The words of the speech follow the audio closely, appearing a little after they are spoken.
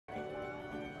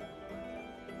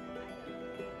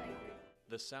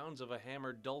The sounds of a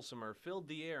hammered dulcimer filled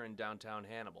the air in downtown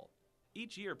Hannibal.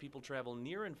 Each year, people travel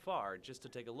near and far just to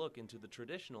take a look into the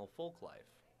traditional folk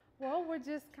life. Well, we're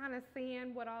just kind of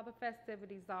seeing what all the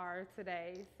festivities are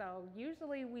today. So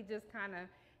usually we just kind of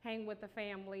hang with the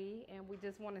family and we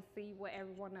just want to see what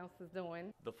everyone else is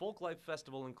doing. The Folklife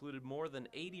Festival included more than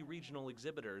 80 regional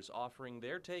exhibitors offering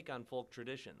their take on folk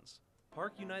traditions.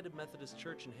 Park United Methodist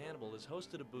Church in Hannibal has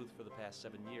hosted a booth for the past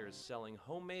 7 years selling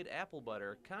homemade apple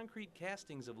butter, concrete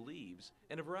castings of leaves,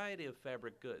 and a variety of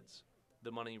fabric goods.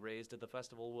 The money raised at the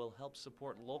festival will help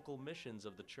support local missions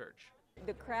of the church.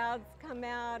 The crowds come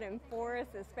out in force,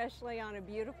 especially on a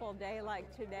beautiful day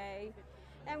like today.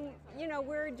 And you know,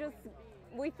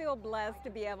 we feel blessed to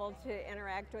be able to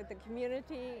interact with the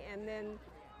community and then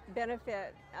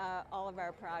benefit all of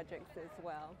our projects as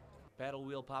well. Paddle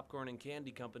Wheel Popcorn and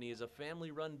Candy Company is a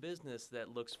family-run business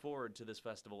that looks forward to this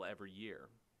festival every year.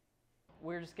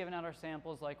 We're just giving out our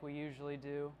samples like we usually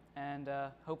do and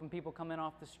hoping people come in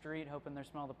off the street, hoping they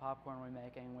smell the popcorn we're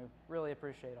making. We really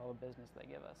appreciate all the business they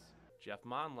give us. Jeff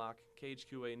Mondlock,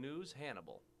 KHQA News,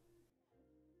 Hannibal.